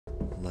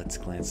let's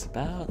glance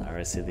about. I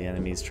already see the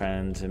enemies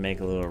trying to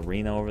make a little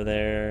arena over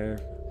there.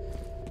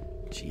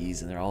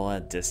 Jeez, and they're all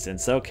at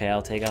distance. Okay,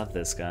 I'll take out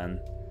this gun.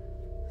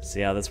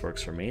 See how this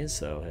works for me,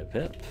 so hip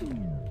hip.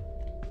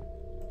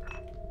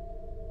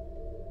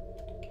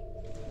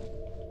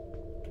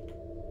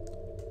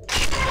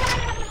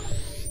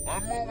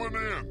 I'm moving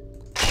in.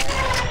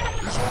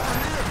 He's over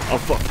here. Oh,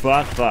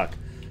 fuck.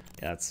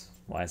 Yeah, that's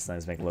why it's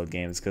nice to make load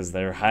games, because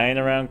they're hiding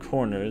around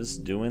corners,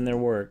 doing their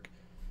work.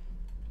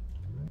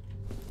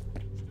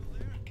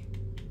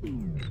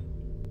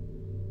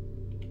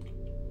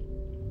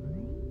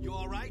 You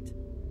all right?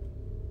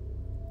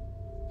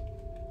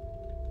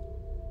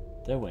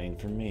 They're waiting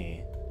for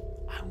me.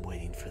 I'm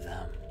waiting for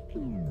them.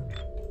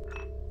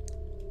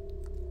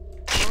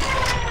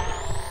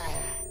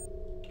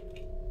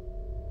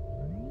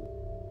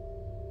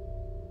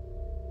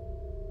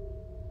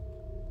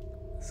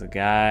 There's a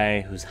guy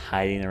who's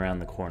hiding around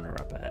the corner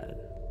up ahead.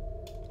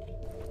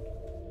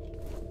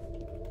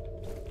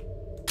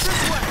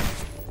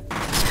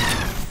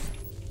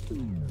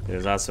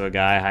 There's also a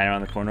guy hiding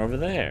around the corner over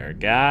there.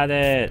 Got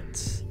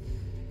it.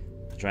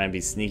 Trying to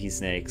be sneaky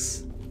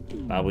snakes.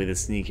 Probably the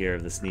sneakier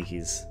of the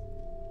sneakies.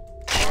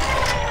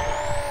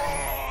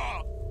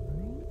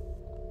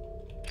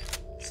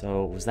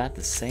 So, was that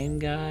the same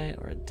guy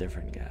or a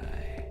different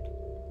guy?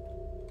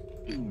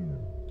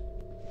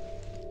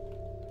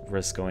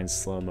 Risk going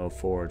slow-mo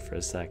forward for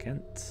a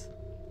second.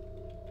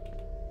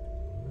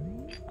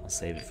 I'll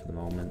save it for the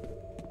moment.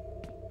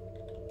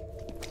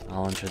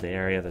 I'll enter the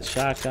area of the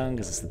shotgun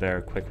because it's the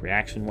better quick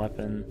reaction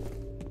weapon.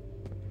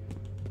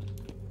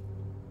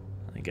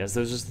 I guess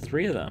there's just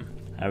 3 of them.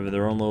 Having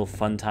their own little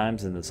fun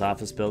times in this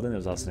office building. There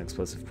was also an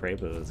explosive crate,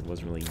 but it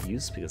wasn't really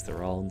used because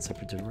they're all in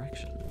separate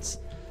directions.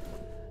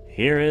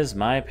 Here is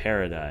my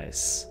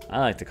paradise. I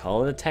like to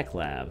call it a tech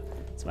lab.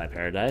 It's my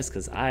paradise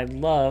because I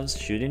love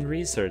shooting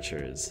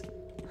researchers.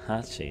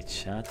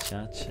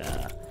 Ha-cha-cha-cha-cha.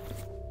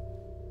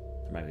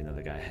 There might be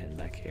another guy hiding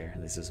back here.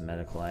 At least there's a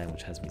medical item,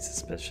 which has me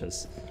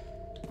suspicious.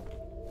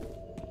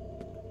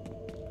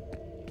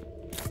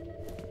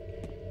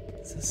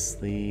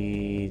 This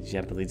leads...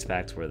 Yep, it leads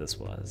back to where this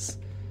was.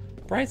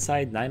 Bright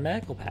side, 9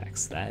 medical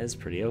packs. That is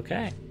pretty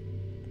okay.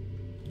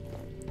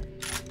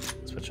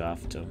 Switch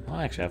off to... Oh,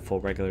 I actually have full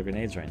regular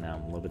grenades right now.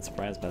 I'm a little bit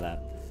surprised by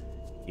that.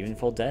 Even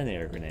full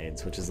detonator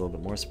grenades, which is a little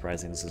bit more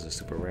surprising. This is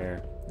super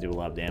rare. Do a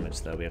lot of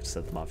damage, though. We have to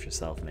set them off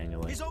yourself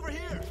manually. He's over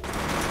here.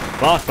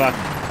 Fuck.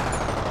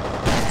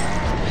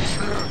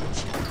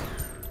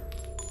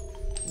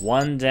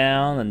 One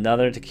down,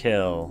 another to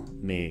kill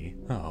me.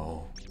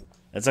 Oh.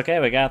 It's okay,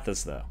 we got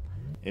this, though.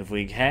 If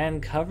we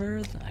can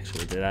cover...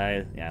 Actually, did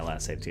I? Yeah, I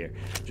last saved here.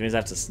 Which means I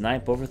have to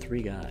snipe over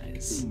 3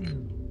 guys.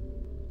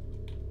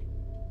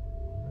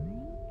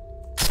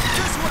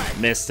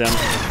 Missed him.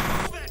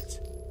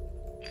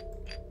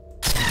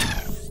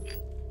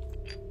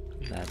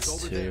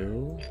 That's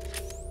 2.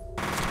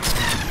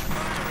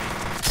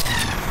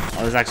 Oh,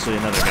 there's actually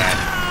another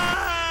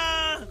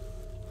guy.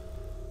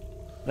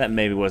 That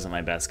maybe wasn't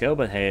my best go,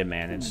 but hey, it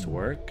managed to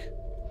work.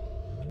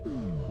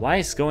 Why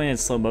is going in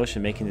slow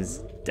motion making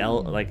his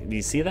like, do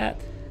you see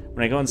that?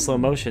 When I go in slow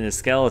motion, his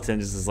skeleton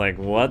just is like,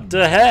 what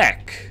the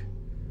heck?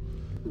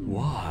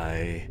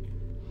 Why?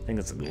 I think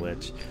that's a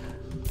glitch.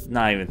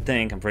 Not even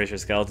think. I'm pretty sure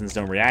skeletons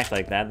don't react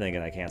like that. Then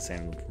again, I can't say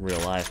in real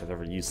life I've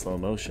ever used slow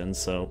motion,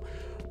 so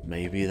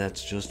maybe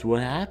that's just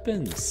what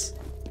happens.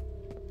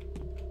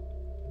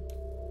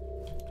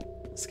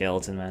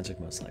 Skeleton magic,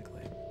 most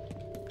likely.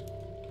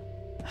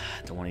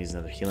 Don't want to use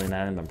another healing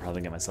item. I'm probably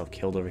gonna get myself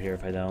killed over here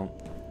if I don't.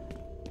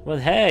 But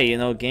hey, you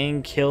know,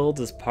 getting killed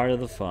is part of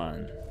the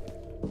fun.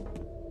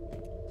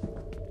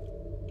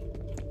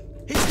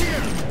 He's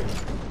here.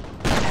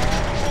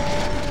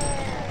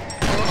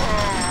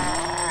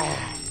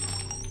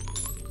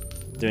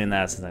 Doing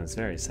that sometimes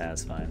very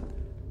satisfying.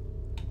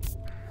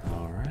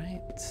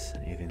 Alright.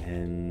 Anything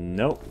hidden?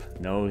 Nope.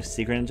 No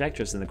secret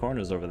injectors in the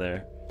corners over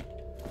there.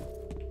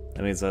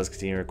 That means let's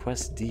continue to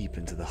quest deep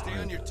into the heart. Stay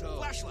on your toes.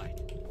 Flashlight.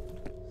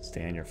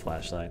 Stay on your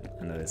flashlight.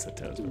 I know they said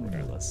toes, but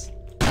regardless.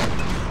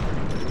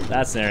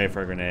 That's an area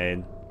for a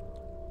grenade.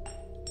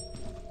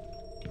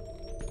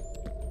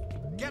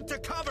 Get to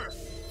cover.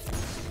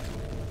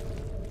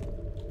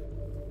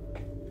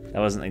 That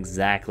wasn't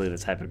exactly the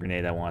type of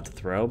grenade I wanted to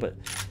throw, but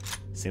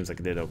seems like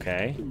it did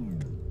okay.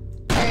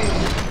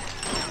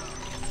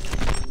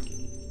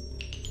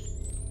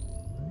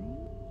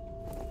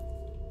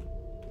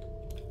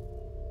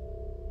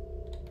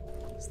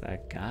 Is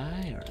that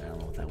guy? Or I don't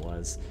know what that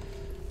was.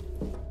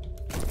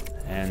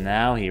 And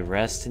now he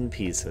rests in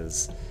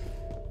pieces.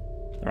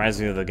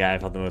 Reminds me of the guy I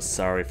felt the most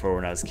sorry for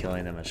when I was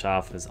killing him. I shot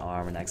off his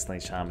arm and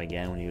accidentally shot him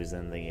again when he was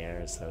in the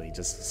air, so he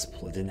just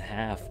split in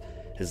half.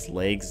 His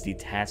legs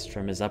detached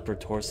from his upper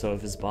torso of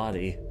his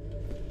body.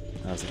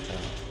 I was like, oh.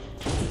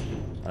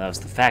 Well, that was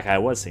the fact I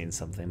was seeing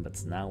something, but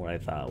it's not what I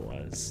thought it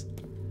was.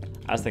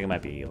 I was thinking it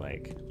might be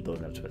like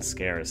building up to a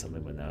scare or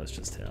something, but no, it's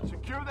just him.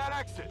 Secure that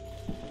exit.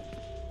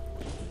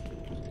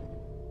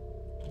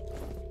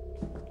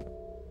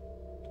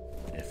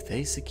 If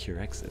they secure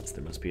exits,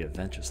 there must be a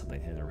vent or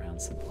something hidden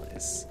around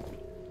someplace.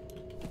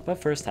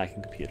 But first,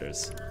 hacking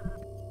computers.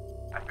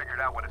 I figured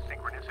out what a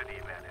synchronicity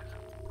event is.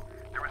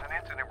 There was an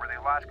incident where they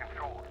lost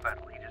control of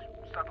Fettel. He just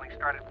suddenly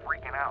started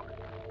freaking out.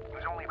 He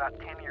was only about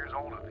 10 years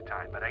old at the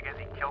time, but I guess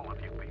he killed a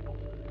few people.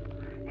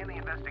 In the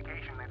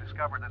investigation, they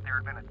discovered that there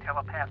had been a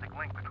telepathic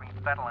link between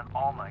Fettel and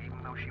Alma,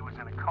 even though she was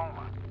in a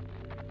coma.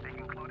 They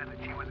concluded that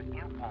she was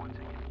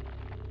influencing him.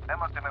 That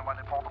must have been when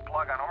they pulled the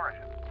plug on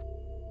Origin.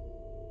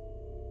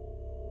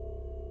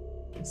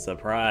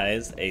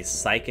 Surprise, a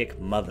psychic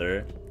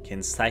mother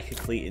can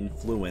psychically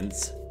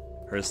influence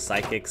her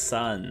psychic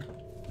son.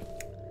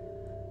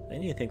 They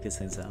need to think these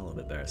things out a little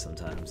bit better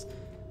sometimes.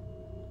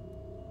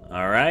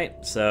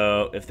 Alright,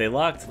 so if they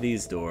locked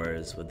these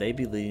doors, would they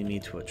be leading me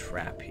to a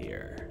trap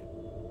here?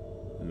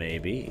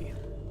 Maybe.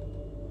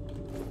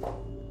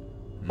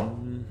 Gotta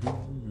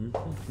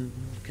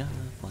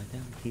fly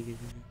down here.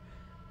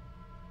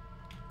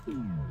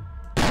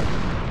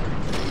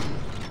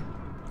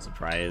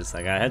 Surprise,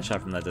 I got a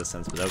headshot from that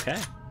distance, but okay.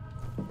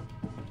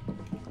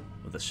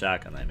 With a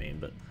shotgun, I mean,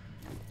 but...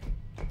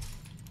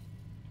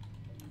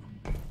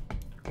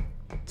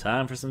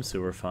 Time for some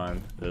sewer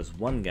fun. There's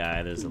one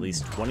guy, there's at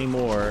least 20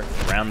 more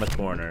around the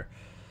corner.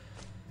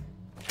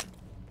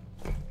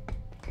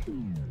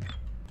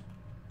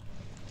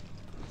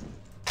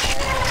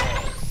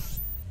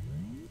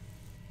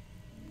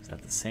 Is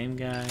that the same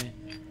guy?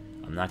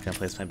 I'm not gonna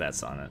place my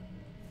bets on it.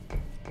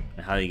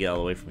 And how do you get all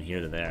the way from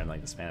here to there in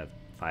like the span of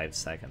 5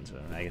 seconds? I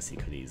mean, I guess he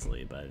could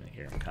easily, but I didn't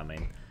hear him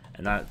coming.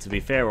 And not to be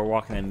fair, we're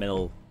walking in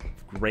middle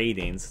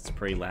gradings. It's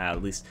pretty loud.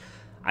 At least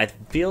I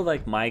feel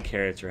like my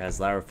character has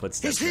louder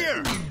footsteps He's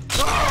here!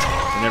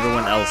 than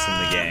everyone else in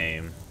the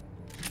game.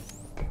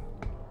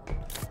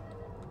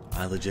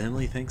 I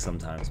legitimately think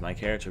sometimes my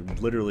character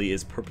literally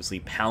is purposely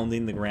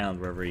pounding the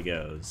ground wherever he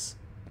goes.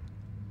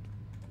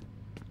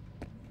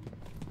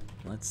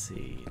 Let's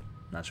see.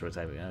 Not sure what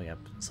type of... Oh, yep.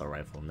 Assault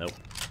rifle. Nope.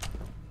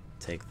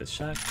 Take the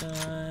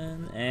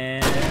shotgun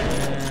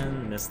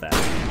and miss that.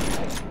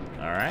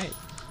 Alright.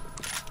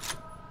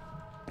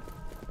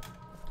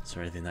 Is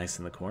there anything nice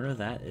in the corner?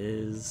 That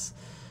is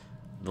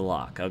the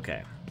lock.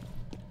 Okay.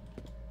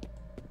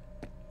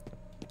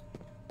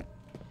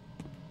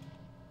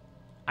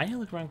 I need to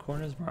look around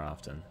corners more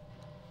often.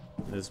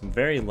 There's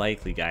very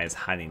likely guys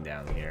hiding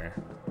down here.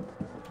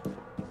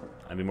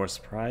 I'd be more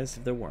surprised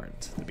if there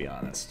weren't, to be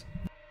honest.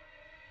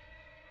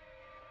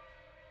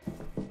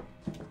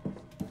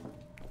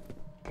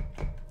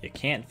 You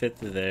can't fit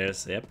through there,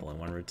 so yep, only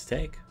one route to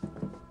take.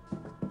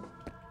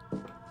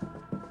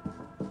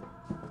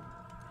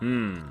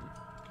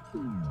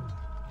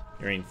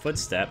 Hearing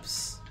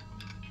footsteps.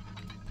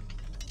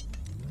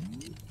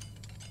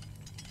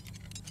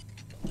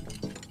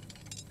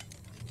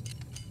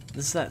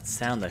 This is that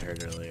sound I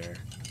heard earlier.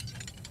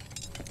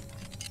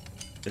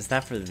 Is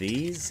that for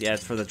these? Yeah,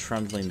 it's for the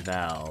trundling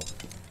valve.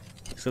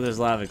 So there's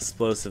a lot of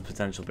explosive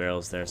potential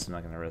barrels there, so I'm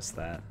not going to risk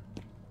that.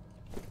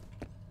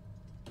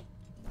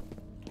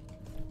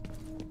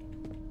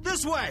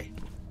 This way!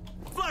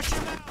 Flush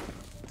him out!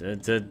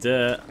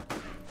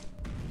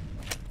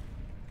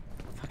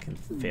 Fucking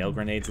fail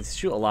grenades. They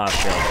shoot a lot of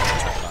fail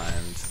grenades, I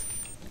find.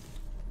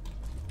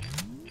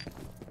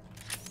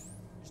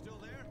 Still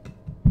there?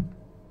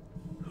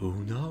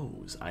 Who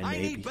knows? I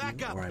may need be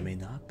backup. or I may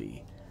not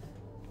be.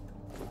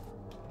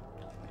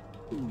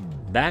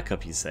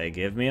 Backup, you say?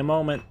 Give me a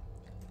moment.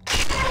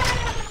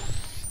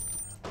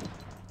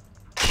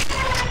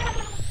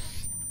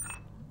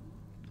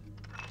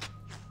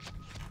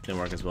 Didn't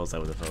work as well as I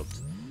would have hoped.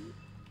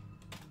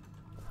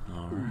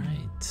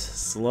 Alright.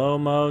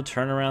 Slow-mo,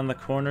 turn around the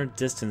corner,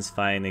 distance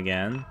fighting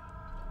again.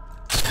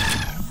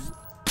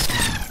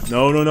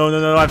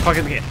 No, I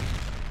fucking can't.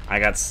 I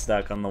got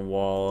stuck on the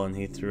wall and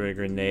he threw a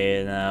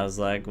grenade and I was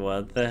like,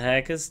 what the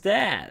heck is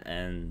that?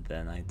 And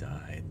then I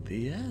died.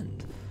 The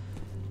end.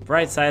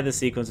 Right side of the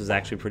sequence was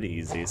actually pretty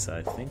easy, so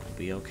I think we'll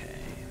be okay.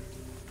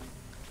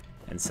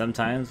 And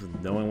sometimes,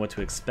 with knowing what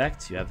to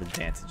expect, you have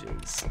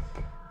advantages.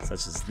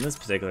 Such as in this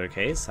particular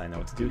case, I know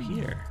what to do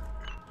here.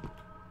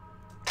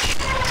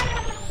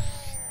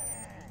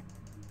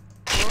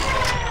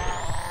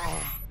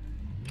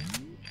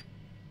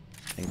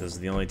 I think those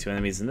are the only two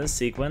enemies in this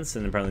sequence,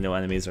 and apparently no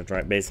enemies are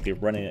basically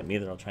running at me.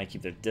 They'll try and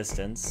keep their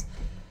distance.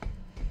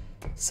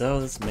 So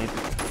let's maybe...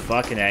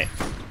 Fucking A.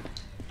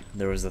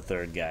 There was a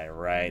third guy,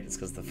 right? It's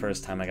because the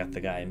first time I got the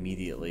guy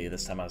immediately.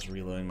 This time I was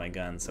reloading my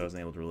gun, so I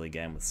wasn't able to really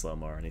get him with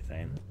slow-mo or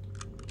anything.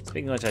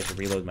 Speaking of which, I should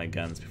reload my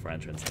guns before I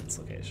enter into this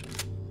location.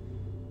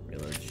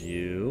 Reload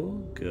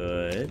you.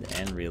 Good.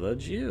 And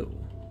reload you.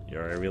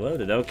 You're already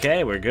reloaded.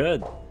 Okay, we're good.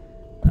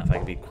 Now, if I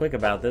can be quick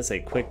about this, a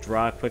quick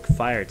draw, quick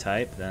fire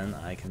type, then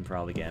I can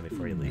probably get him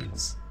before he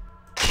leaves.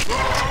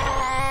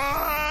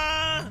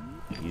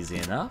 Easy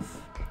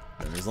enough.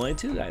 Then there's only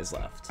two guys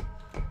left.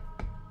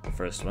 The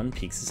first one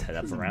peeks his head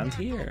up around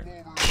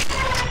here.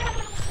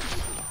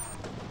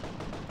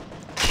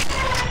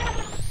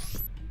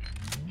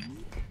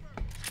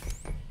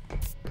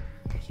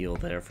 Heal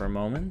there for a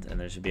moment, and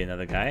there should be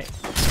another guy.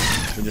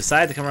 We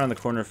decided to come around the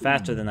corner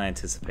faster than I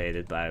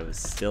anticipated, but I was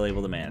still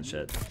able to manage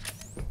it.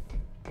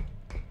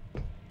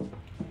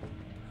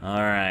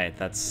 Alright,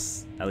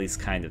 that's at least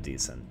kind of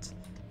decent.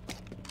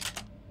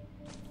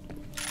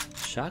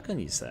 Shotgun,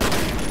 you said?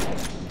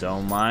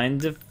 Don't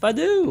mind if I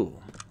do.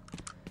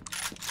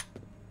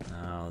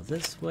 Now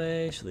this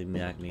way should lead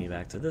me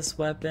back to this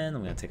weapon.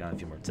 I'm gonna take on a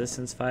few more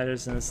distance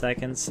fighters in a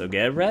second, so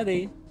get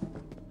ready.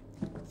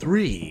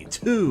 3,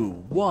 2,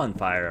 1,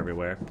 fire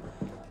everywhere.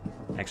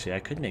 Actually, I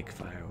could make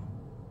fire.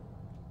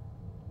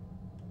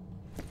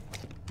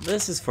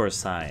 This is for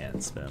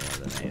science, but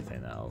more than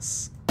anything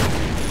else.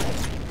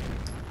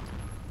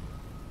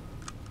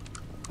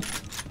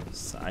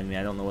 So, I mean,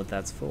 I don't know what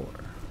that's for.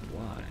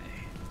 Why?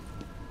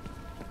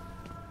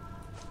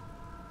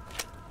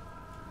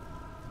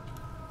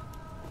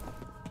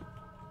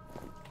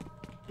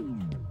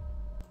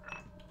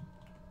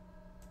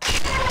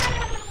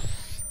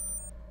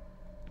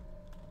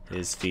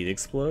 His feet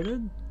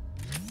exploded?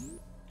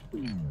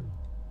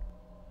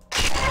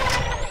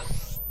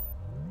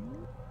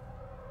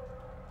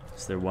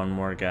 Is there one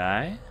more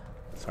guy?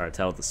 It's hard to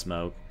tell with the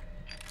smoke.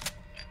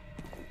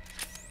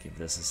 Give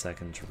this a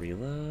second to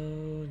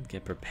reload.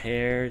 Get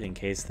prepared in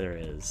case there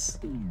is.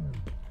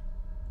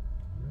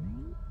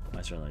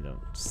 I certainly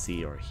don't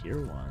see or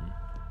hear one.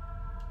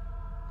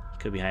 He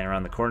could be hiding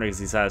around the corner because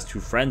he saw his 2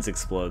 friends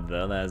explode,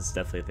 though. That's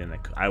definitely a thing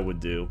that I would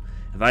do.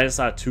 If I just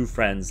saw 2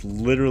 friends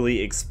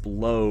literally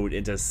explode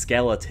into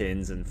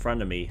skeletons in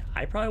front of me,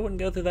 I probably wouldn't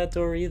go through that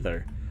door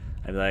either.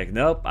 I'd be like,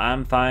 nope,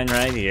 I'm fine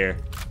right here.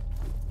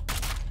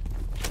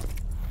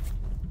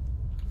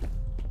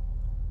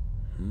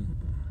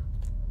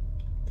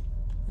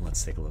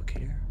 Let's take a look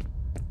here.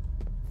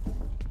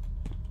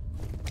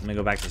 I'm gonna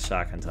go back to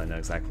shotgun until I know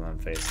exactly what I'm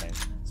facing.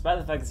 Despite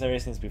the fact that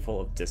everything seems to be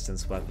full of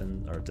distance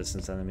weapon or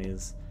distance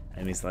enemies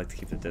like to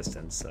keep the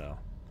distance, so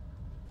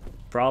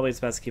probably it's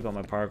best to keep on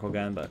my particle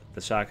gun, but the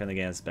shotgun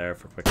again is better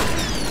for quick.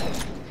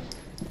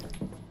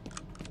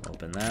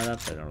 Open that up.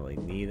 I don't really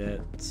need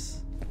it.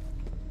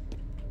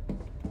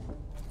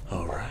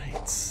 All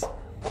right.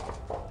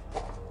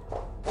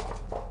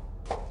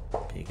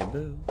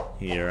 Peekaboo.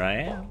 Here I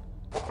am.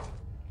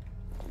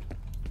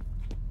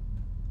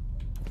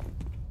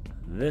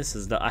 This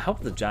is the. I hope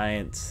the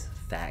giant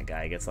fat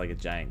guy gets like a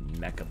giant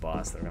mecha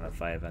boss they're gonna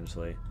fight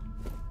eventually.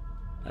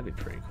 That'd be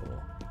pretty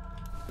cool.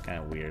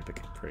 Kind of weird, but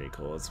pretty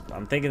cool.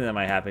 I'm thinking that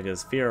might happen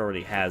because F.E.A.R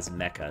already has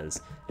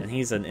mechas, and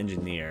he's an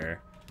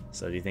engineer.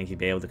 So do you think he'd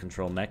be able to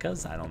control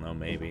mechas? I don't know,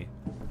 maybe.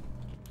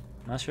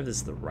 I'm not sure if this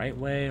is the right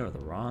way or the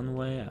wrong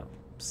way. I'll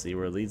see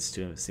where it leads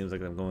to. If it seems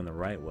like I'm going the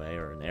right way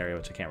or an area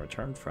which I can't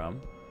return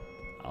from,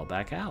 I'll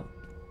back out.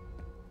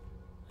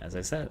 As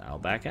I said, I'll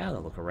back out.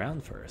 I'll look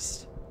around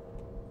first.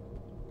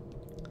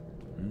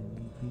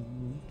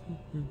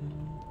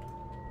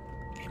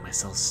 Getting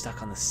myself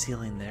stuck on the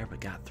ceiling there, but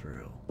got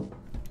through.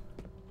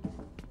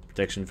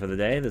 Prediction for the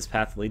day: this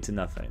path will lead to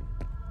nothing.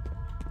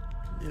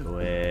 Do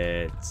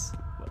it.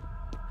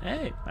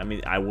 Hey, I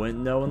mean, I wouldn't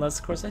know unless,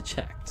 of course, I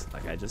checked,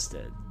 like I just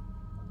did.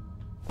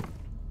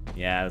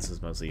 Yeah, this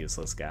was mostly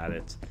useless. Got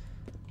it.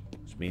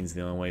 Which means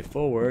the only way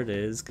forward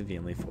is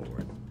conveniently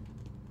forward.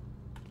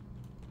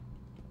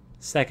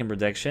 Second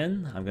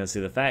prediction, I'm gonna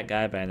see the fat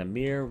guy behind a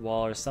mirror,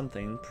 wall, or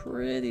something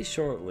pretty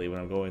shortly when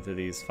I'm going through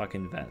these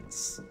fucking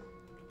vents.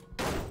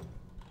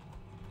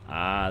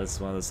 Ah, this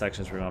is one of the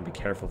sections where you want to be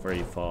careful where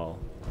you fall.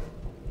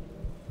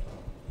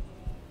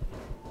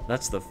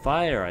 That's the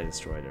fire I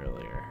destroyed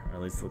earlier, or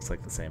at least it looks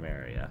like the same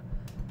area.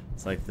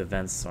 It's like the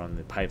vents are on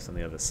the pipes on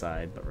the other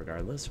side, but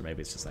regardless, or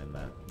maybe it's just something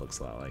that looks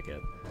a lot like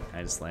it. Can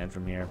I just land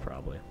from here?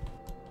 Probably.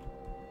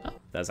 Oh,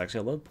 that's actually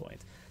a load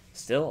point.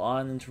 Still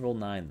on interval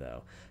 9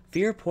 though.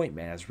 F.E.A.R Point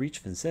Man has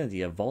reached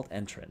vicinity of vault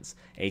entrance.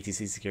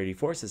 ATC security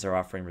forces are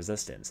offering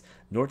resistance.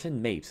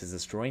 Norton Mapes is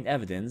destroying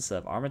evidence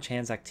of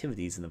Armachan's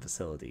activities in the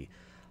facility.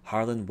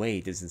 Harlan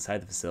Wade is inside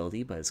the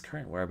facility, but his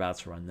current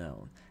whereabouts are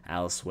unknown.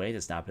 Alice Wade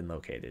has not been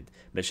located.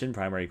 Mission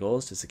primary goal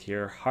is to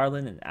secure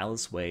Harlan and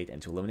Alice Wade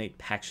and to eliminate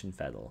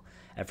P.A.N.I.C.S.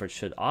 Efforts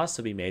should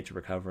also be made to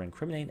recover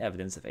incriminating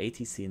evidence of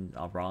ATC and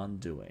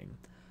wrongdoing.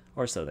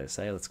 Or so they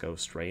say. Let's go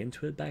straight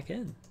into it back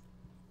in.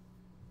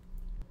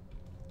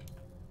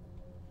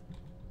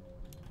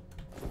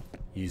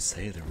 You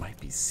say there might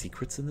be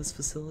secrets in this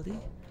facility?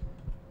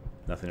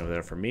 Nothing over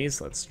there for me,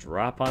 so let's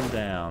drop on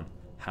down.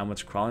 How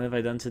much crawling have I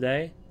done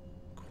today?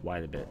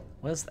 Quite a bit.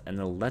 What is that? An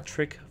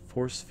electric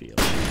force field.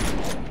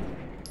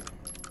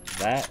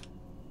 That,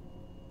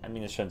 I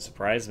mean, it shouldn't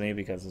surprise me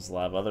because there's a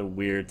lot of other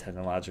weird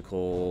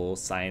technological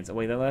science.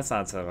 Wait, no, that's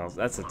not technological.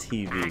 That's a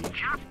TV. I'm just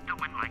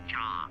doing my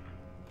job.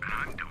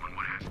 I'm doing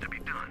what has to be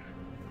done.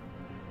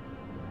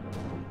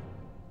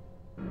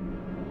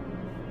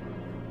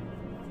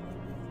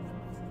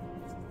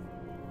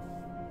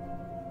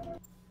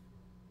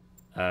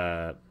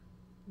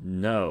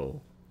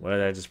 No. What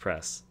did I just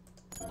press?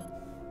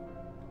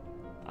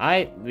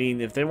 I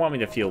mean, if they want me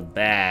to feel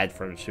bad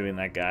for shooting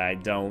that guy, I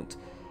don't.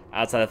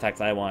 Outside the fact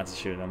that I wanted to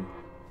shoot him.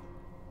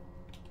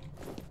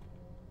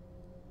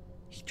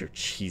 Eat your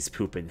cheese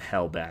pooping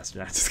hell,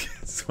 bastard. I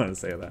just want to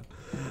say that.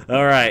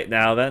 Alright,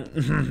 now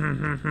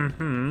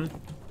then.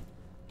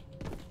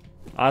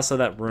 Also,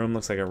 that room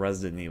looks like a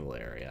Resident Evil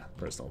area.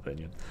 Personal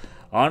opinion.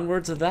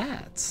 Onward to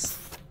that.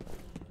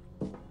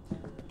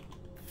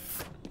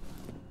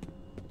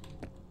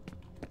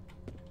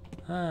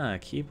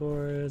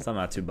 Keyboards. I'm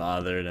not too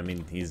bothered. I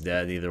mean, he's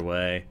dead either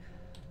way.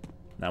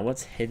 Now,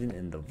 what's hidden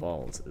in the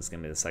vault is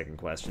going to be the second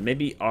question.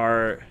 Maybe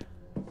our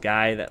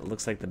guy that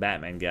looks like the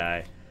Batman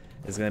guy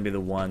is going to be the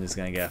one who's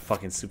going to get a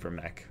fucking super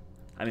mech.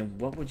 I mean,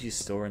 what would you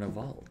store in a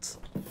vault?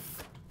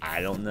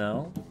 I don't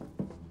know.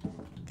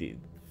 Dude.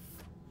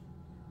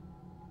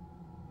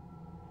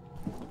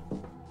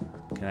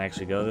 Can I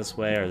actually go this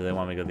way, or do they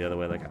want me to go the other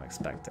way like I'm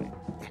expecting?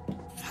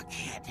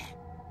 Fuckhead.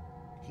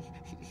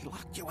 He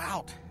locked you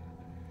out.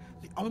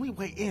 The only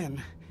way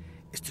in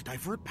is to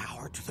divert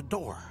power to the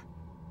door.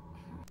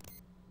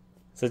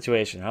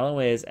 Situation. Harlan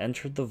Wade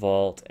entered the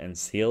vault and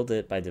sealed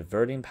it by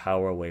diverting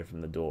power away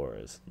from the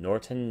doors.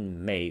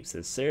 Norton Mapes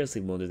is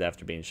seriously wounded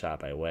after being shot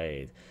by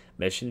Wade.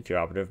 Mission: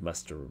 F.E.A.R. operative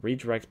must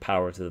redirect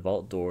power to the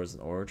vault doors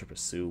in order to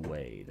pursue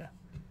Wade.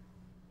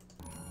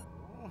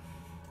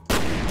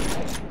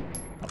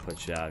 I'll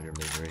put you out of your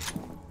misery.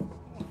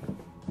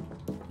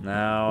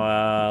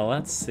 Now,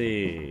 let's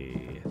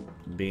see.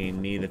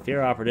 Being me, the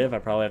F.E.A.R. operative, I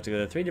probably have to go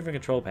to 3 different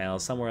control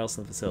panels somewhere else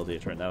in the facility.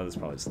 It turned out there's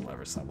probably some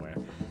lever somewhere.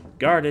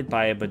 Guarded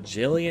by a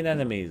bajillion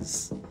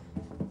enemies.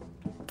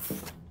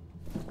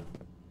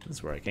 This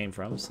is where I came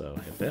from, so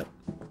hip hip.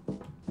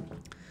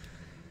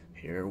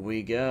 Here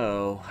we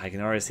go. I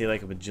can already see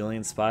like a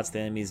bajillion spots the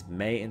enemies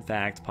may in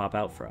fact pop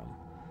out from.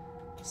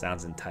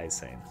 Sounds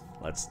enticing.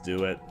 Let's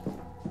do it.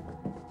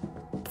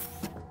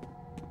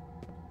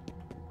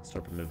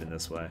 Start moving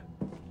this way.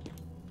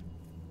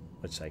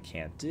 Which I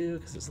can't do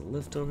because there's a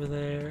lift over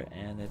there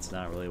and it's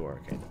not really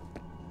working.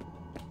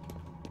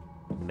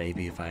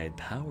 Maybe if I had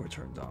power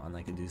turned on,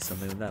 I could do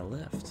something with that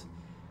lift.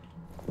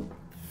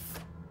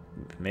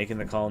 Making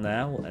the call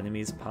now. Will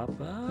enemies pop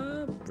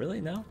up?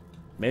 Really? No?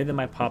 Maybe they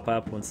might pop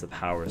up once the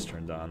power is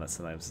turned on. That's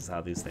sometimes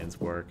how these things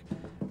work.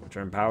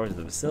 Return power to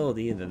the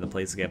facility and then the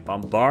place will get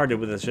bombarded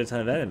with a shit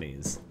ton of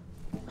enemies.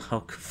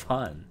 Oh,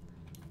 fun.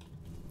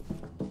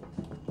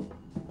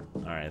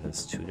 Alright,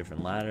 there's 2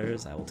 different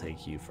ladders. I will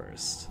take you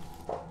first.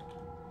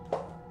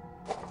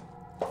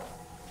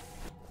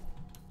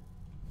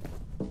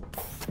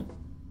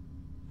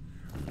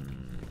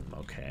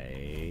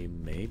 Okay,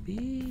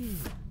 maybe?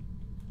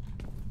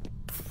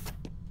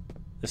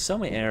 There's so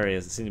many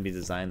areas that seem to be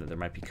designed that there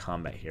might be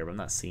combat here, but I'm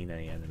not seeing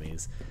any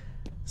enemies.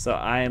 So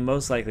I am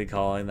most likely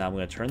calling that I'm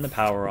going to turn the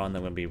power on, then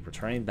I'm going to be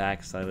returning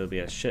back, so there'll be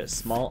a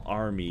small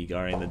army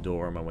guarding the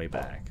door on my way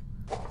back.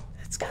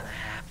 It's going to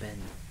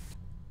happen.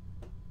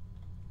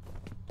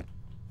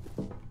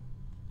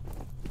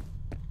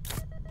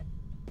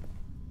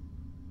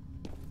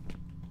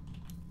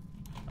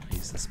 I'll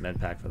use this med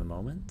pack for the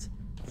moment.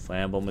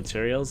 Flammable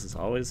materials is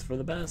always for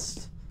the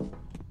best.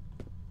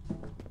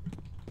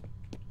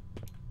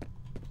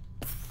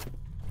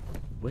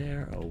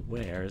 Where, oh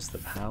where is the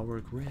power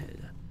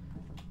grid?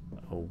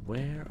 Oh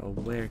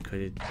where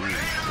could it be?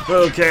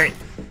 Okay!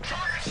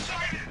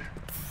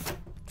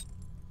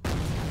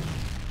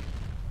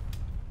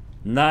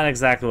 Not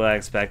exactly what I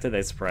expected.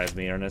 They surprised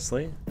me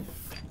earnestly.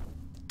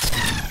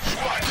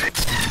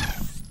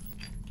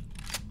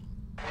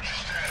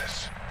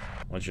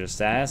 What's your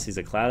status? He's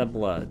a cloud of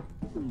blood.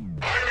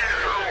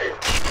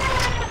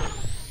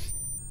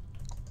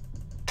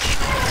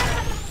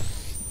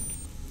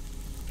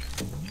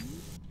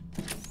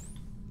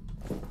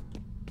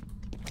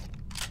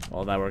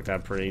 Well, that worked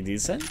out pretty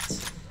decent.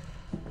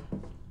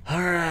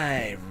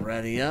 Alright,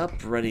 ready up,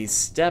 ready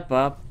step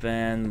up,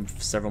 and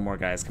several more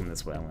guys coming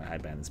this way. I'm gonna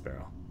hide behind this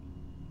barrel.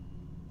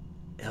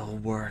 It'll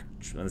work.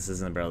 Well, this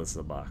isn't a barrel, this is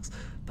a box.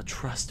 But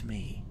trust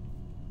me,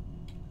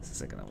 this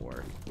isn't gonna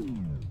work.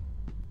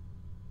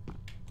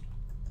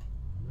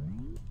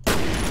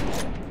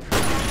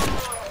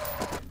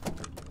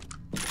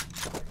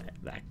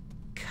 That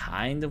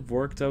kind of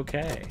worked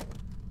okay.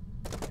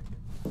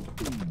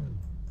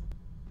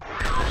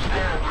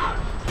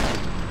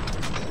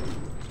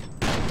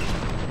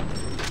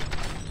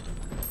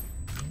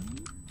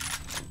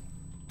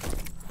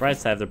 Bright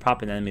side, if they're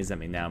popping enemies at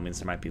me now, it means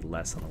there might be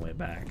less on the way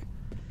back.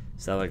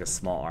 So like a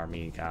small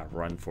army got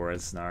run for it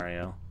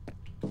scenario.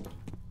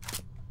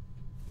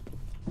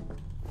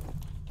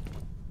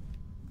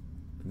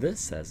 This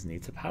says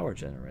needs a power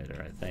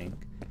generator, I think.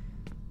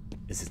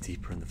 Is it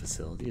deeper in the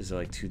facility? Is there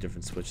like 2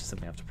 different switches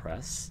that we have to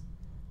press?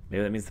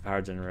 Maybe that means the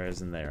power generator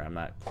is in there. I'm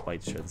not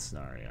quite sure the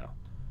scenario.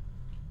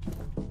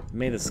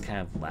 Made this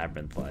kind of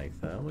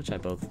labyrinth-like though, which I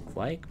both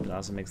like, but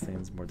also makes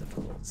things more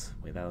difficult.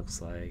 Wait, that looks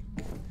like...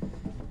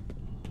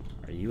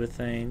 Are you a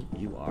thing?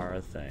 You are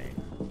a thing.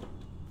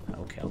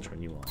 Okay, I'll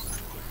turn you on.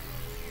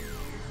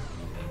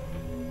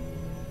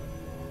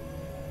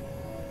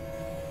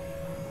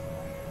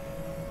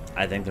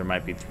 I think there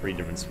might be 3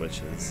 different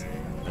switches.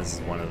 This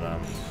is one of them.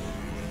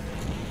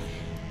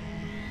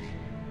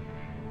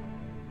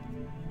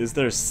 Is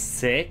there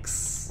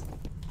 6?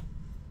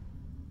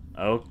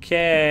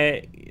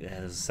 Okay.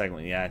 There's a second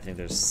one. Yeah, I think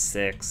there's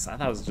 6. I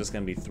thought it was just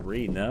going to be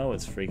 3. No,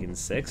 it's freaking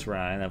 6,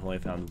 Ryan. I've only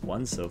found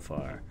 1 so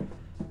far.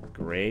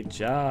 Great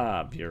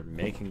job. You're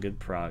making good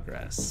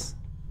progress.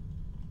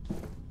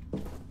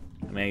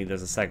 I mean,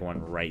 there's a second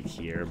one right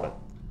here, but,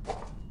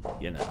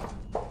 you know.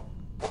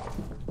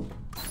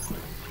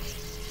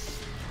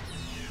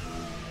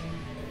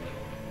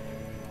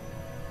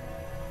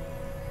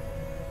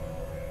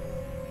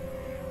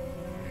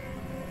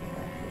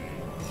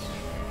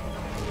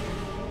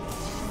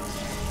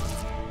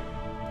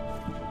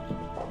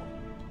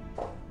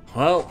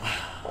 Well,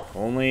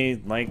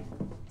 only like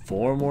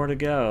 4 more to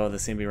go. They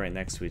seem to be right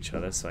next to each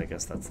other, so I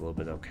guess that's a little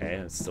bit okay.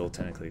 It's still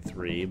technically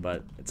 3,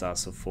 but it's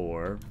also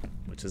 4,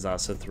 which is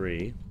also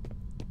 3.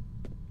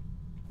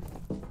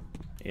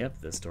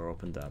 Yep, this door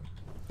opened up.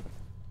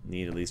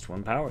 Need at least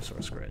 1 power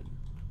source grid.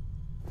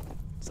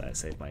 So I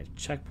saved my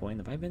checkpoint.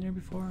 Have I been here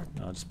before?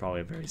 No, it's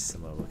probably a very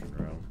similar looking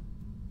room.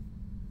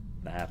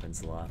 That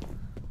happens a lot.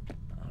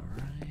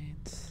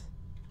 Alright.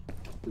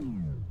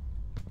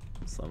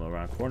 Slow-mo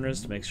around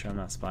corners to make sure I'm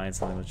not spying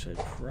something, which I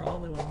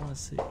probably won't want to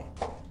see.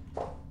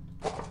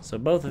 So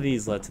both of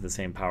these led to the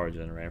same power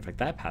generator. In fact,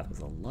 that path was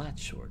a lot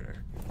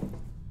shorter.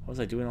 What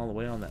was I doing all the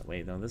way on that?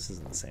 Wait, no, this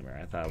isn't the same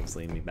area. I thought it was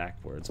leading me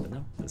backwards, but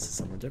no, this is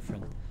somewhere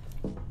different.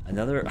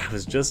 Another, I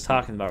was just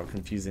talking about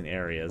confusing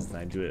areas, and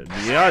I do it.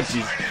 Yeah,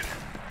 geez.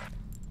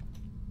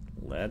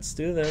 Let's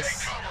do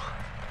this.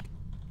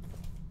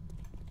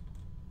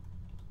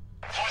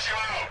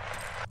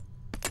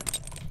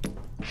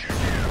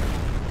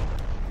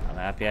 I'm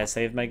happy I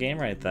saved my game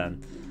right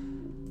then.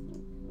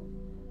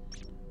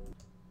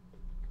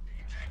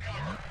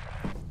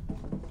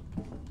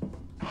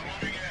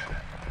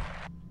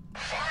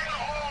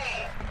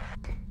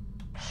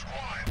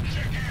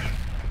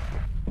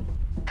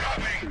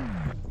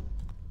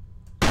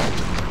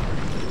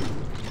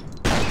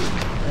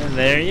 And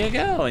there you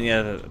go. And yeah,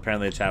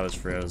 apparently the chat was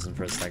frozen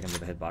for a second to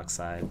the hitbox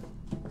side.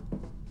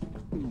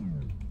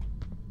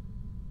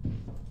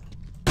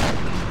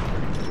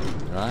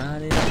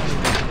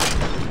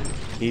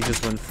 He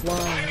just went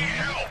flying.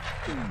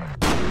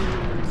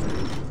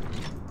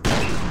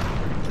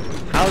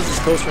 How is this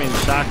close range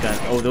shotgun?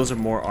 Oh, those are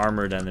more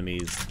armored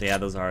enemies. Yeah,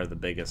 those are the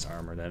biggest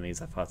armored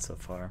enemies I've fought so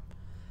far.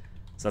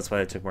 So that's why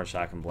they took more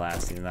shotgun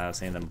blasts. Even though I was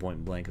saying them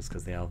point blank is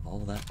because they have all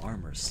that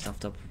armor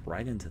stuffed up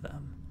right into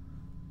them.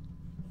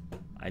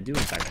 I do in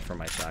fact prefer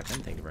my shotgun.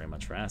 Thank you very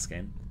much for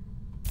asking.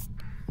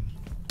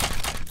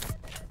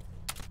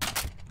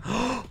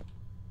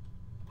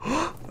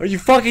 Are you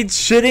fucking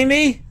shitting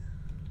me?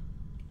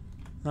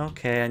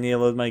 Okay, I need to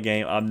load my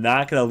game. I'm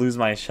not gonna lose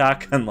my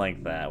shotgun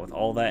like that with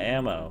all that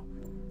ammo.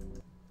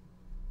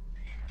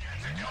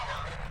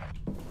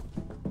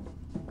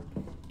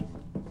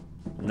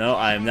 No,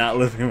 I'm not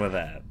living with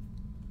that.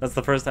 That's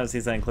the first time I've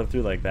seen something clip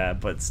through like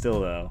that, but still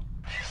though.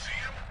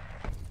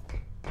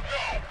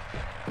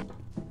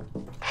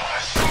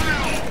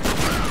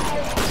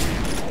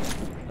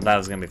 I thought it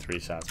was gonna be 3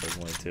 shots, but it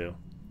was only 2.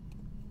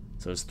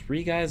 So there's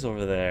 3 guys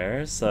over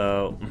there,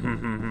 so...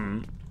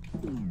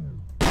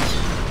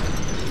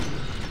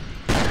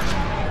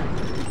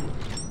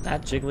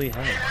 That jiggly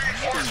head.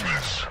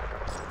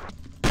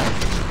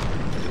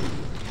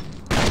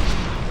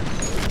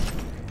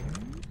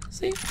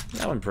 See?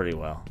 That went pretty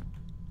well.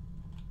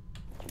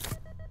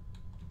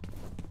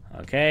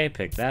 Okay,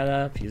 pick that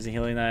up, use a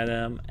healing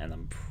item, and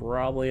I'm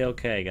probably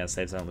okay. Gotta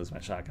save so I don't lose my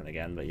shotgun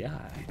again, but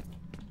yeah.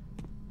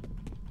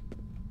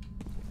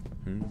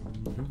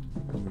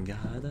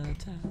 Gotta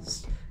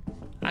test.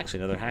 Actually,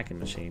 another hacking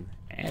machine.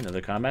 And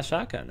another combat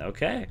shotgun.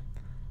 Okay.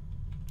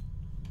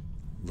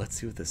 Let's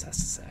see what this has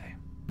to say.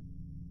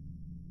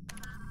 This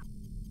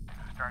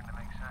is starting to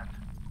make sense.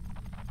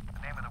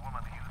 The name of the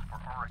woman they used for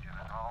origin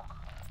is Alma.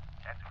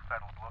 That's who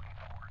Fettel's looking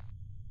for.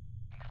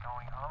 He's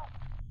going home.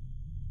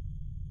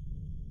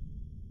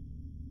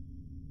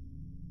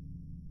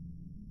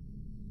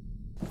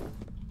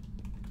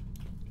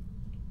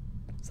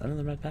 Is that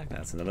another med pack?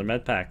 That's another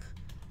med pack.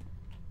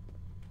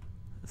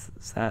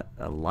 Is that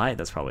a light?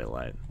 That's probably a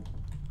light.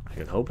 I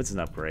could hope it's an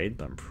upgrade,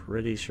 but I'm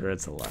pretty sure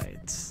it's a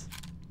light.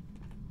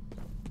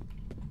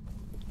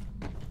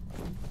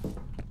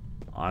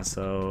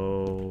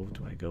 Also,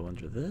 do I go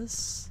under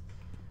this?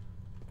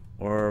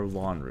 Or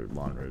lawn route?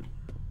 Lawn route.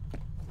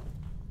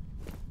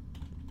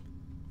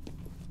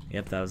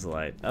 Yep, that was a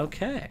light.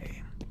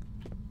 Okay.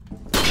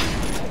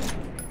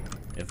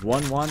 If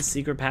one wants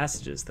secret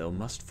passages, they'll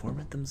must form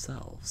it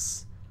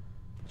themselves.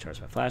 Charge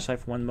my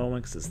flashlight for 1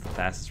 moment because it's the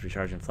fastest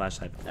recharging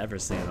flashlight I've ever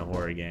seen in a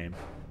horror game.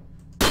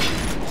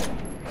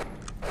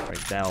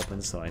 Break that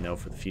open so I know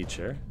for the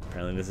future.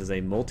 Apparently this is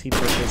a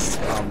multi-purpose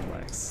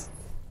complex.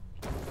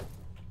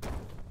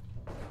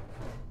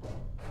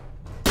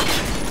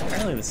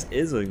 Apparently this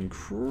is an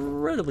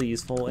incredibly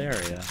useful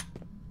area. Have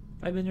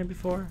I been here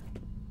before?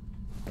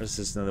 Or is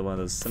this just another one of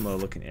those similar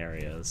looking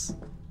areas?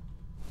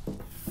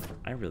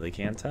 I really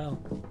can't tell.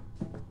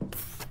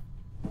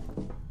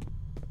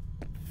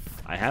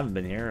 I haven't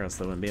been here, or else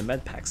there wouldn't be a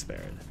med pack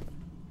spared.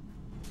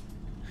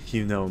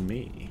 You know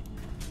me.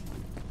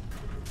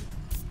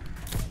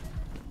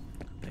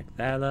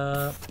 that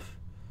up.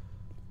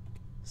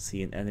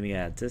 See an enemy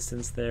at a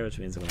distance there, which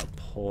means I'm gonna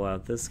pull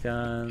out this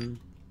gun.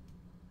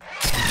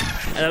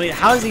 And I mean,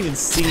 how does he even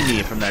see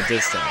me from that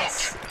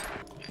distance?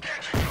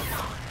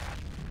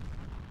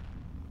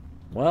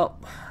 Well,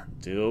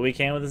 do what we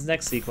can with this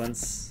next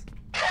sequence.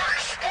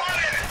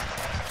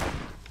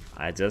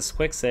 I just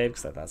quick saved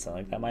because I thought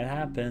something like that might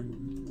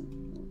happen.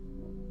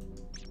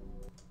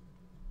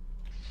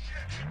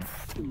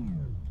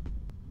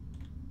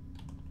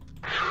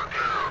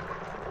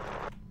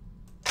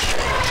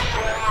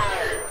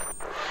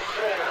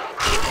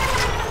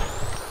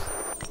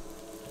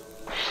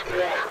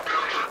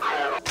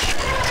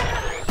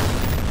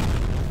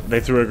 They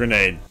threw a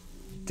grenade.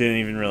 Didn't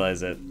even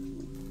realize it.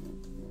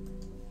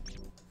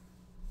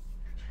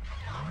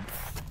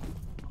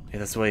 Yeah,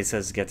 that's what he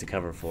says to get to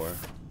cover for.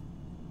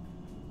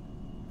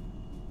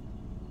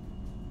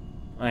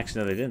 Well,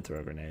 actually, no, they didn't throw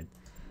a grenade.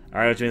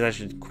 Alright, which means I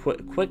should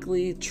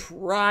quickly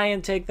try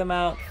and take them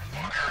out.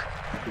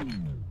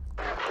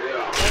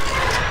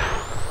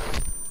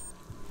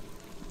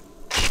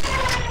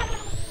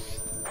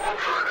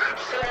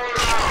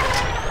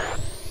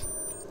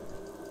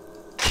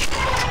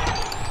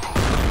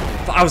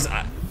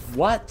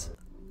 What?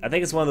 I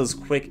think it's one of those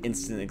quick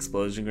instant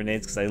explosion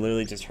grenades because I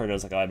literally just heard it. I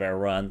was like, oh, I better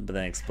run, but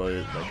then it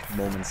exploded like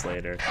moments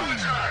later.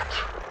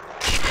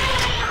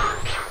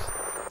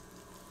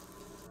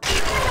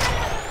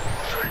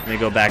 Let me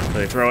go back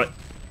and throw it.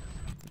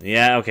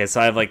 Yeah, okay, so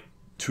I have like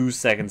 2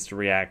 seconds to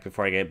react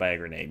before I get hit by a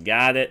grenade.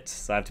 Got it.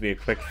 So I have to be a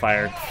quick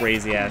fire,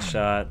 crazy ass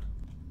shot.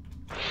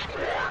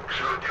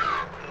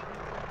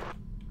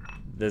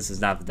 This is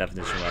not the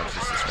definition of what I was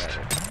just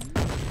describing.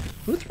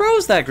 Who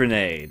throws that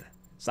grenade?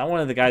 It's not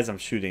one of the guys I'm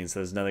shooting, so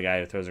there's another guy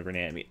who throws a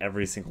grenade at me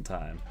every single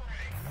time.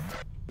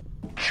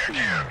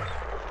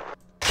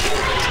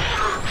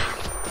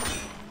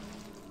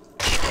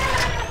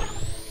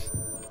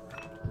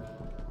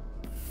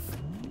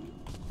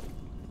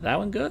 That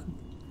one good?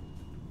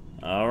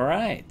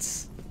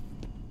 Alright.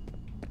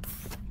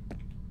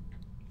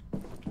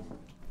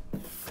 Oh,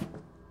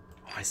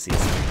 I see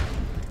something.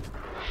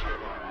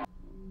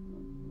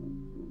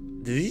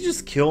 Did he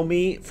just kill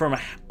me from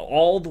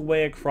all the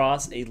way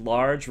across a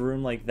large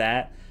room like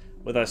that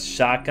with a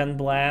shotgun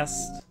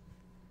blast?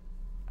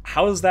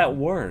 How does that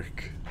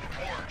work?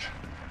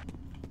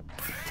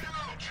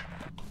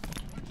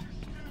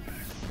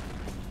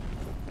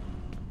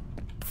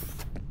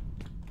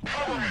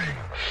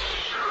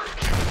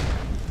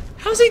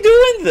 How's he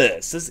doing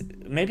this?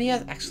 Maybe he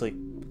has, actually,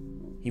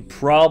 he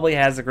probably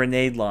has a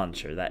grenade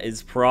launcher. That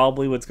is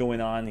probably what's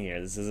going on here.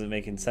 This isn't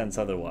making sense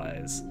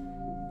otherwise.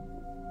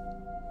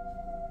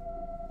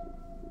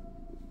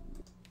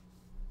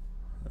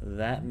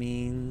 That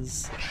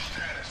means...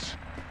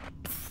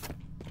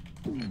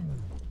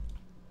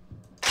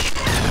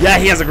 Yeah,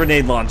 he has a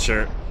grenade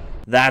launcher.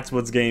 That's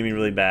what's getting me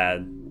really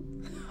bad.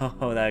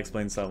 Oh, that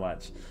explains so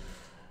much.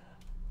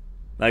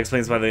 That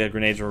explains why the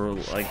grenades were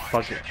like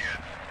fucking...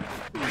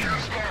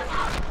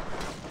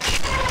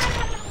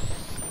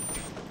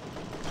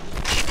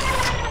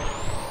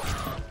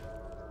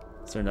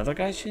 Is there another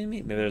guy shooting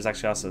me? Maybe there's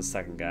actually also a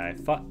second guy.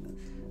 Fuck.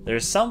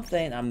 There's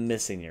something I'm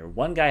missing here.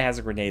 One guy has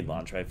a grenade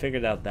launcher. I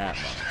figured out that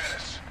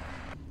much.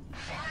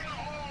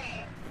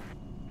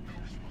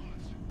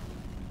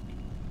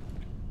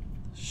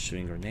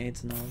 Shooting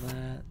grenades and all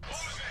that.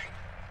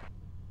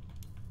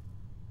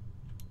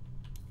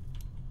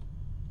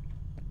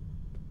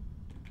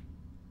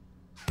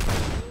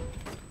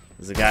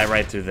 There's a guy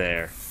right through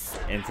there.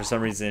 And for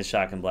some reason his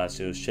shotgun blast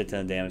did a shit ton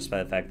of damage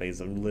by the fact that he's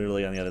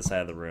literally on the other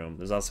side of the room.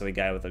 There's also a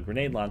guy with a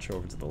grenade launcher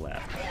over to the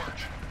left.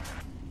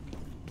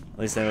 At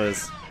least it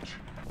was...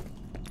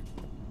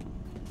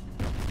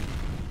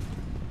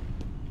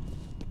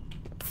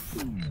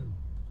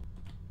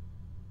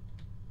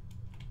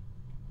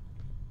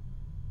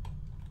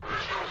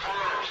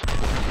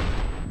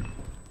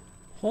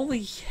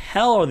 Holy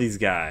hell are these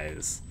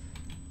guys?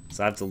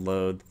 So I have to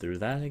load through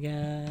that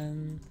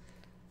again.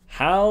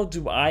 How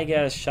do I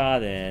get a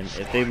shot in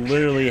if they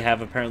literally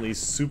have apparently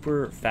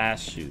super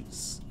fast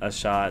shoots?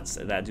 Shots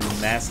that do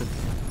massive...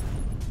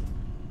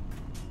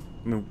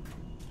 I mean,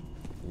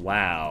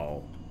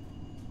 wow.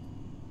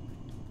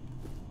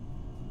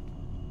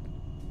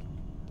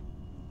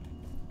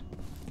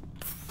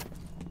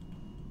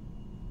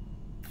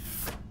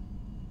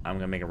 I'm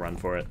gonna make a run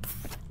for it.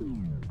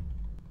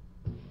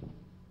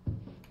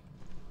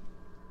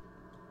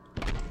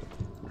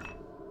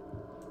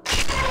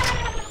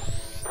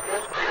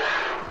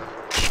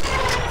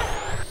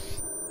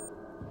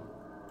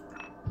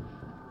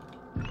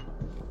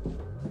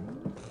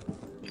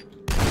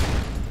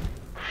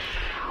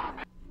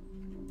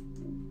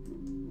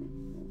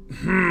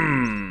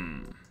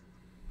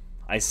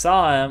 I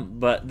saw him,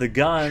 but the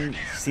gun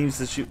seems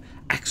to shoot.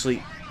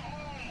 Actually,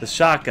 the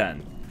shotgun.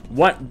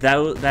 What?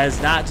 That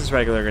is not just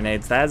regular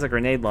grenades. That is a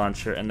grenade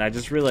launcher, and I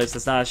just realized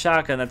that's not a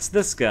shotgun. That's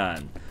this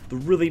gun, the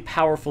really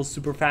powerful,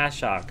 super fast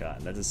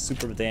shotgun that does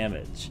super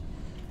damage.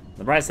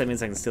 The bright side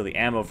means I can steal the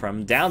ammo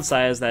from.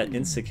 Downside is that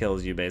insta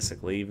kills you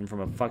basically, even from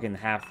a fucking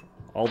half,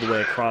 all the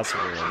way across the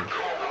room.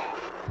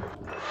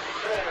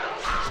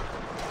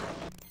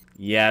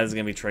 Yeah, this is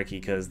gonna be tricky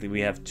because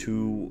we have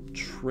two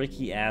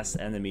tricky ass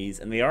enemies,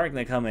 and they are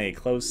gonna come any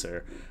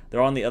closer.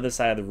 They're on the other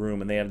side of the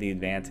room, and they have the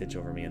advantage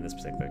over me in this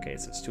particular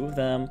case. There's two of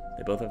them.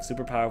 They both have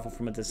super powerful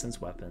from a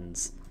distance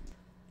weapons.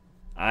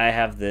 I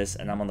have this,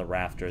 and I'm on the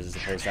rafters as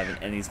opposed to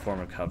having any form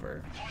of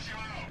cover.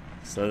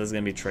 So this is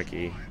gonna be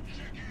tricky.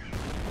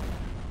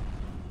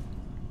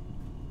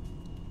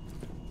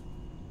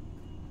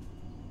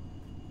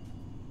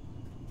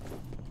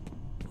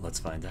 Let's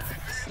find out.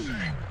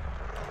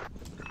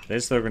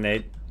 There's the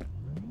grenade.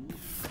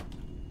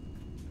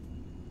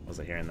 Was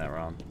I hearing that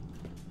wrong?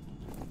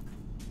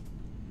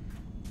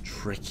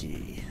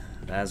 Tricky.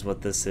 That is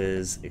what this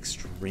is.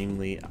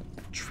 Extremely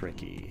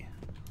tricky.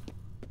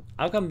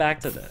 I'll come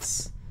back to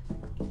this.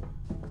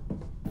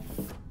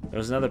 There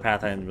was another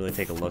path I didn't really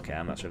take a look at.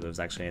 I'm not sure if there's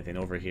actually anything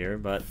over here,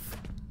 but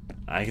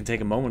I can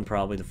take a moment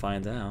probably to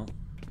find out.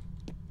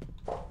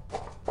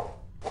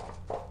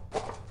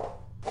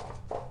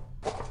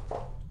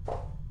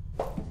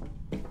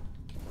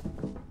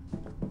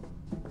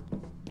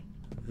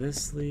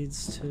 This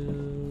leads to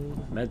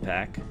med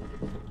pack.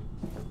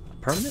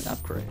 Permanent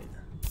upgrade.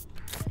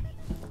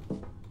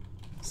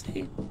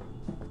 See?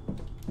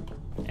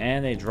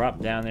 And a drop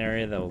down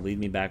area that will lead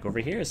me back over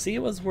here. See,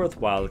 it was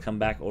worthwhile to come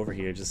back over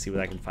here just to see what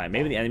I can find.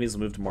 Maybe the enemies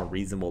will move to more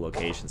reasonable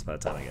locations by the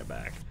time I get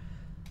back.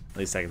 At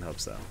least I can hope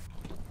so.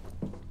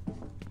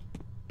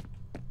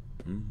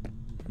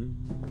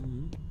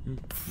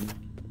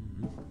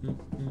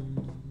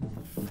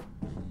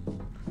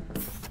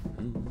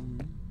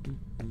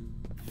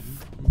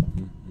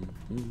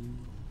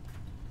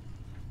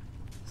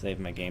 Save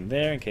my game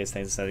there in case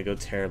things decide to go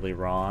terribly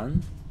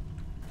wrong.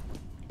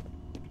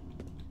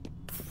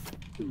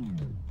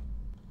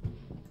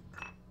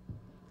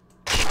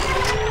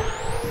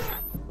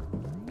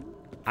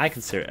 I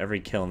consider every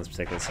kill in this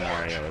particular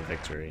scenario a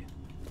victory.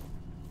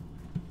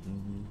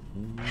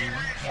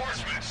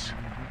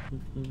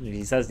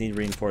 He says need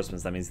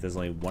reinforcements. That means there's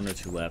only one or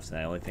two left, and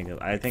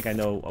I think I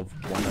know of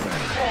one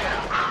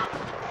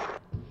other.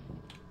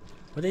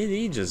 What did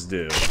he just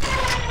do?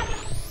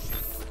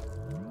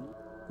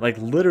 Like,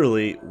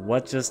 literally,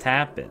 what just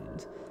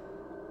happened?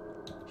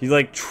 He,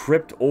 like,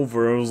 tripped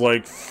over and was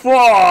like,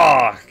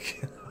 fuck!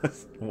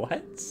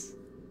 What?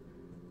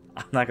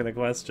 I'm not gonna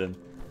question.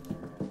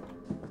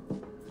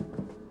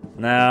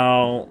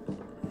 Now,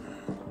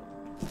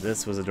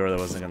 this was a door that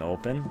wasn't gonna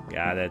open.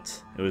 Got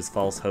it. It was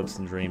false hopes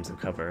and dreams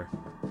of cover.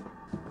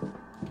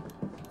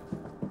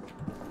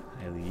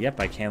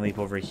 Yep, I can leap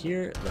over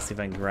here. Let's see if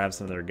I can grab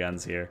some of their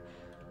guns here.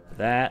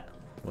 That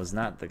was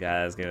not the guy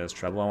that was giving us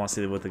trouble. I want to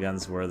see what the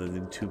guns were. The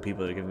two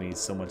people that are giving me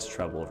so much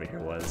trouble over here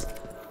was.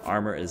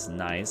 Armor is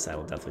nice. I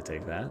will definitely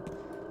take that.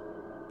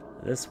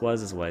 This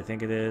is what I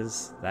think it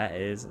is. That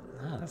is...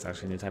 Oh, that's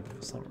actually a new type of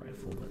assault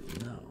rifle,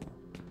 but no.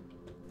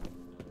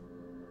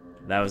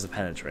 That was a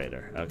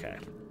penetrator. Okay.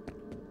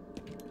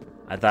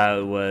 I thought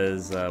it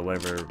was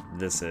whatever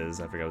this is.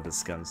 I forgot what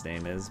this gun's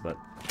name is, but...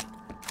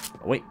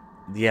 Oh, wait.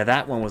 Yeah,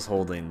 that one was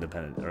holding the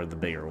the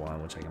bigger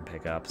one, which I can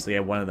pick up. So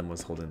yeah, one of them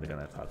was holding the gun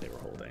I thought they were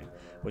holding,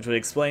 which would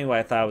explain why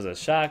I thought it was a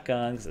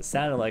shotgun, because it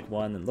sounded like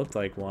one and looked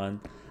like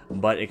one,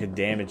 but it could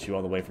damage you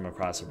all the way from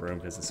across the room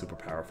because it's super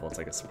powerful. It's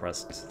like a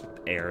suppressed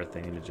air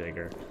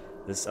thingy-majigger.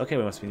 This okay?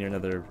 We must be near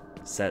another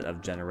set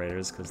of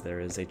generators because there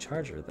is a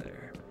charger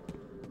there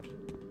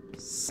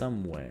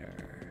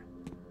somewhere,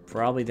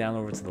 probably down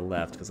over to the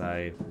left because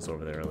I was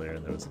over there earlier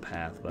and there was a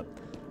path, but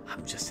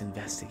I'm just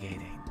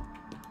investigating.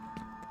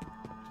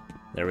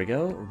 There we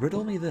go.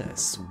 Riddle me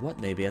this.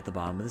 What may be at the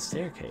bottom of the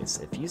staircase?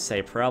 If you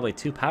say probably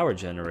 2 power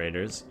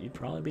generators, you'd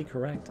probably be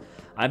correct.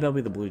 I bet it'll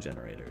be the blue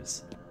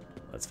generators.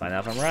 Let's find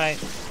out if I'm right.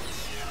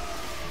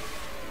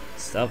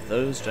 Stuff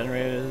those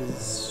generators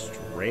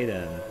straight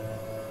in.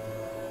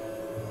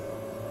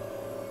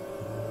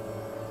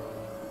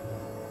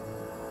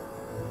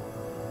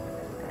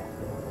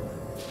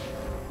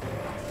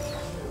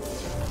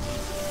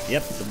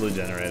 Yep, the blue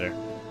generator.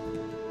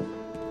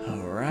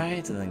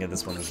 Alright, and then get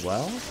this one as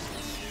well.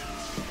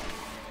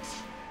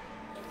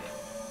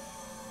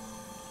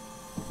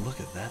 Look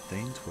at that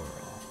thing twirl.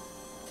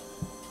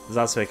 There's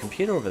also a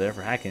computer over there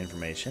for hacking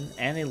information,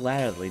 and a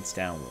ladder that leads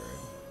downward.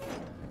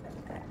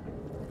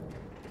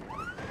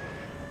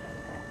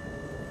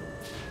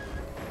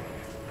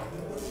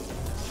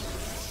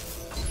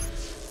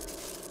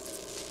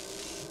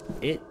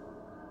 It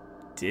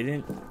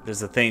didn't...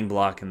 There's a thing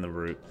blocking the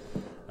route.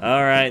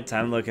 Alright,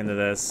 time to look into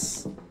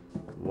this.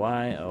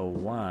 Why, oh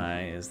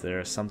why, is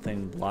there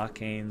something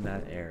blocking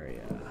that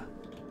area?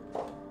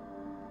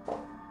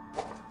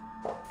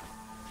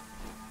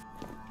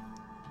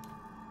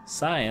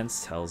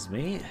 Science tells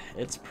me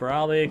it's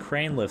probably a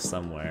crane lift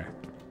somewhere.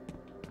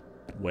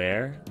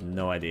 Where?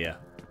 No idea.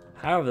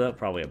 However, though,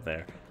 probably up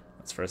there.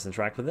 Let's first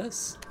interact with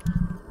this.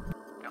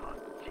 Oh,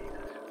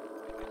 Jesus.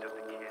 He's just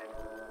a kid.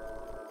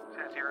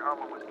 Says here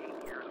Alma was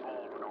 8 years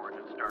old when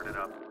Origin started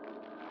up.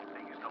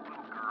 They used a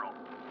little girl.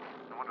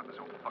 No wonder they're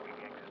so fucking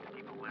anxious to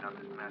keep a lid on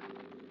this mess.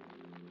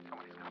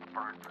 Somebody's gonna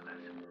burn for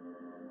this.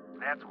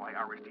 That's why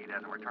Aristide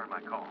hasn't returned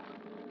my calls.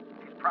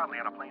 He's probably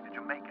on a plane to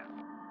Jamaica.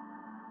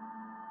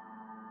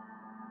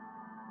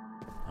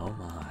 Oh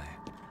my.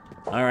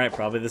 Alright,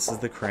 probably this is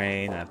the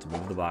crane. I have to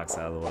move the box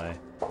out of the way.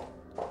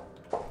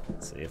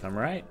 Let's see if I'm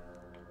right.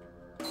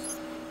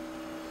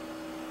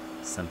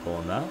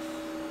 Simple enough.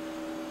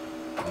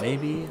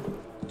 Maybe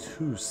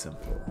too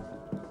simple.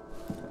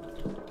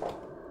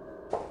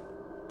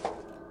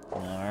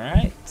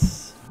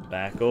 Alright.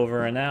 Back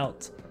over and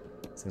out.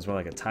 Seems more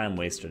like a time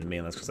waster to me,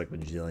 unless it's like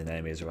bajillion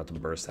enemies are about to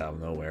burst out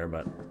of nowhere,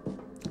 but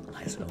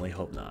I certainly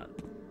hope not.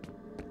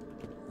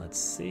 Let's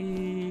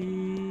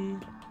see.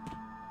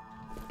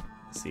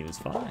 Seems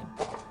fine.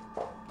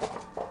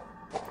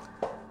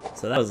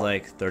 So that was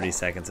like 30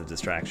 seconds of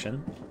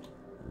distraction.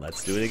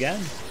 Let's do it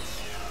again.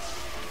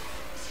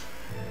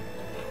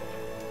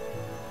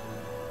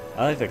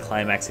 I like the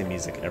climaxing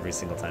music every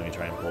single time you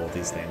try and pull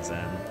these things in.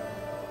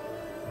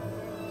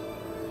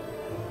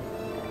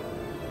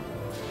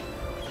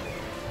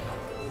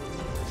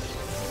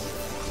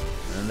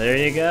 And there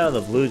you go,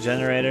 the blue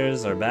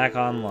generators are back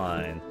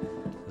online.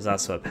 There's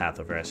also a path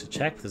over I should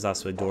check, but there's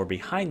also a door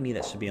behind me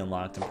that should be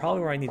unlocked and probably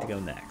where I need to go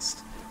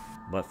next.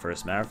 But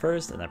first matter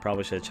first, and I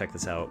probably should have checked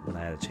this out when I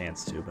had a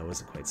chance to, but I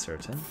wasn't quite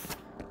certain.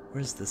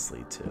 Where does this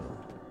lead to?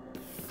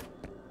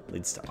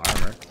 Leads to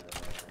armor.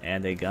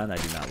 And a gun I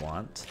do not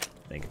want.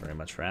 Thank you very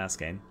much for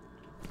asking.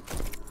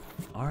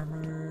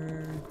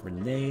 Armor,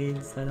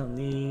 grenades I don't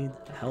need,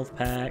 a health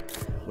pack,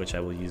 which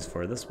I will use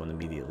for this one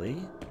immediately.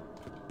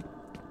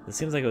 This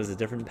seems like it was a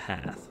different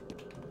path.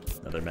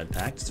 Another med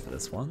pack just for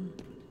this one.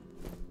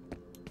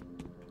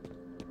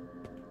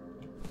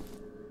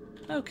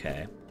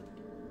 Okay.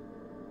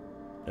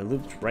 It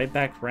looped right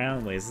back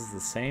around. Wait, is this the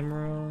same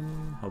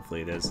room?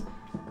 Hopefully it is.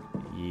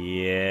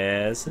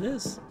 Yes, it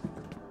is.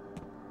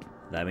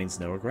 That means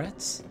no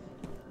regrets.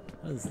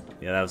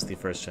 Yeah, that was the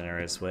first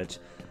generator switch.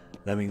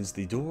 That means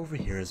the door over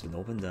here has been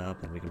opened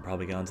up and we can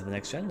probably get on to the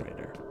next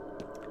generator.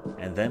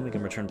 And then we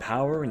can return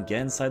power and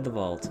get inside the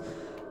vault.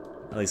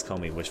 At least call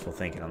me wishful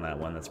thinking on that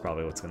one. That's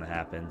probably what's going to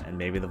happen. And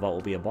maybe the vault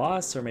will be a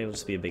boss, or maybe it'll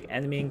just be a big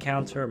enemy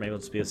encounter, or maybe it'll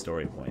just be a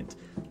story point.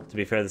 To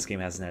be fair, this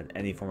game hasn't had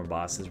any form of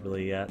bosses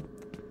really yet.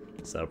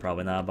 So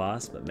probably not a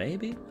boss, but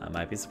maybe. I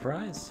might be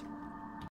surprised.